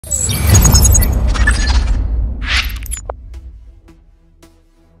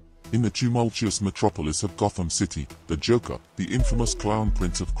In the tumultuous metropolis of Gotham City, the Joker, the infamous clown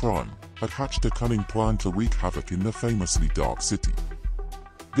prince of crime, had hatched a cunning plan to wreak havoc in the famously dark city.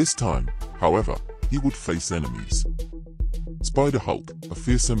 This time, however, he would face enemies. Spider-Hulk, a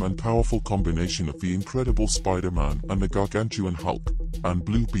fearsome and powerful combination of the incredible Spider-Man and the gargantuan Hulk, and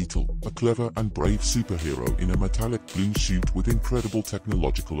Blue Beetle, a clever and brave superhero in a metallic blue suit with incredible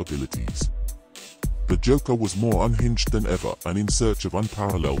technological abilities. The Joker was more unhinged than ever and in search of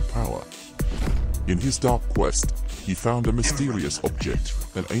unparalleled power. In his dark quest, he found a mysterious object,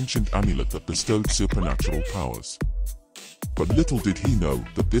 an ancient amulet that bestowed supernatural powers. But little did he know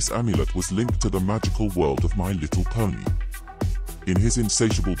that this amulet was linked to the magical world of My Little Pony. In his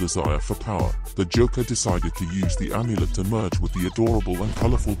insatiable desire for power, the Joker decided to use the amulet to merge with the adorable and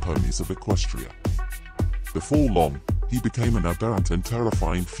colourful ponies of Equestria. Before long, he became an aberrant and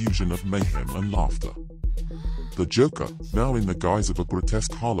terrifying fusion of mayhem and laughter. The Joker, now in the guise of a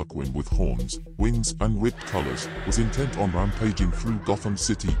grotesque harlequin with horns, wings and ripped colors, was intent on rampaging through Gotham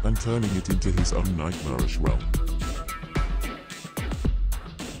City and turning it into his own nightmarish realm.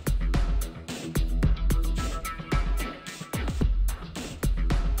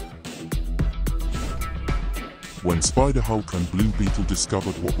 When Spider-Hulk and Blue Beetle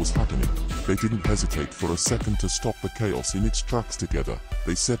discovered what was happening, they didn't hesitate for a second to stop the chaos in its tracks. Together,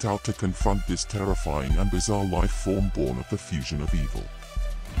 they set out to confront this terrifying and bizarre life form born of the fusion of evil.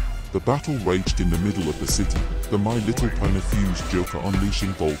 The battle raged in the middle of the city, the My Little Pony fused Joker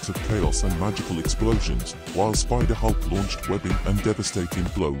unleashing bolts of chaos and magical explosions, while Spider-Hulk launched webbing and devastating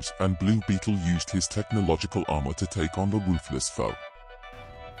blows, and Blue Beetle used his technological armor to take on the ruthless foe.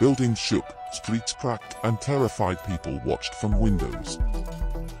 Buildings shook, streets cracked, and terrified people watched from windows.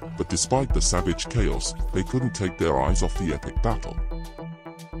 But despite the savage chaos, they couldn't take their eyes off the epic battle.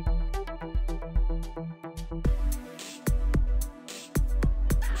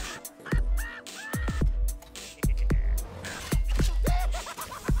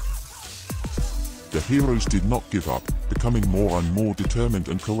 The heroes did not give up, becoming more and more determined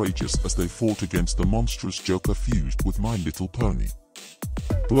and courageous as they fought against the monstrous Joker fused with My Little Pony.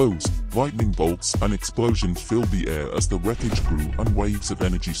 Blows, lightning bolts and explosions filled the air as the wreckage grew and waves of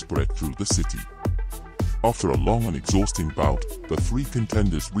energy spread through the city. After a long and exhausting bout, the three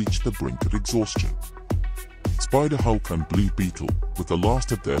contenders reached the brink of exhaustion. Spider-Hulk and Blue Beetle, with the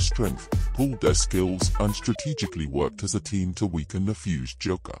last of their strength, pulled their skills and strategically worked as a team to weaken the fused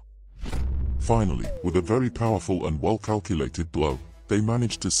Joker. Finally, with a very powerful and well-calculated blow, they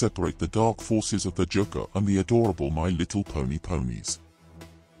managed to separate the dark forces of the Joker and the adorable My Little Pony ponies.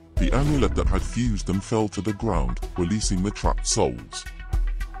 The amulet that had fused them fell to the ground, releasing the trapped souls.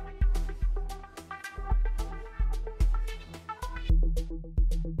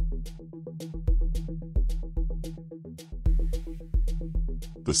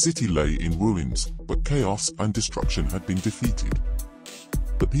 The city lay in ruins, but chaos and destruction had been defeated.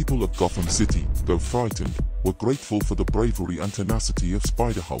 The people of Gotham City, though frightened, were grateful for the bravery and tenacity of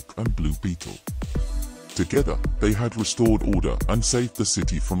Spider-Hulk and Blue Beetle. Together, they had restored order and saved the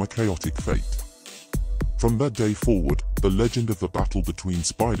city from a chaotic fate. From that day forward, the legend of the battle between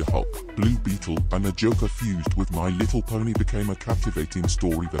Spider-Hulk, Blue Beetle and the Joker fused with My Little Pony became a captivating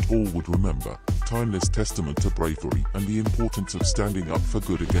story that all would remember, timeless testament to bravery and the importance of standing up for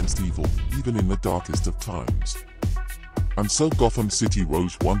good against evil, even in the darkest of times. And so Gotham City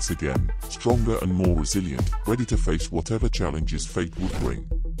rose once again, stronger and more resilient, ready to face whatever challenges fate would bring.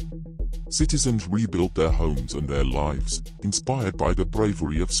 Citizens rebuilt their homes and their lives, inspired by the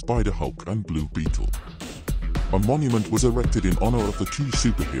bravery of Spider-Hulk and Blue Beetle. A monument was erected in honor of the two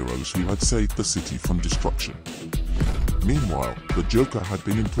superheroes who had saved the city from destruction. Meanwhile, the Joker had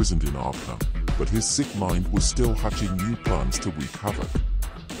been imprisoned in Arkham, but his sick mind was still hatching new plans to wreak havoc.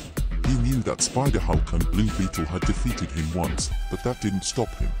 He knew that Spider-Hulk and Blue Beetle had defeated him once, but that didn't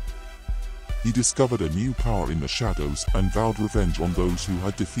stop him. He discovered a new power in the shadows and vowed revenge on those who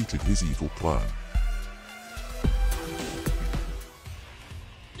had defeated his evil plan.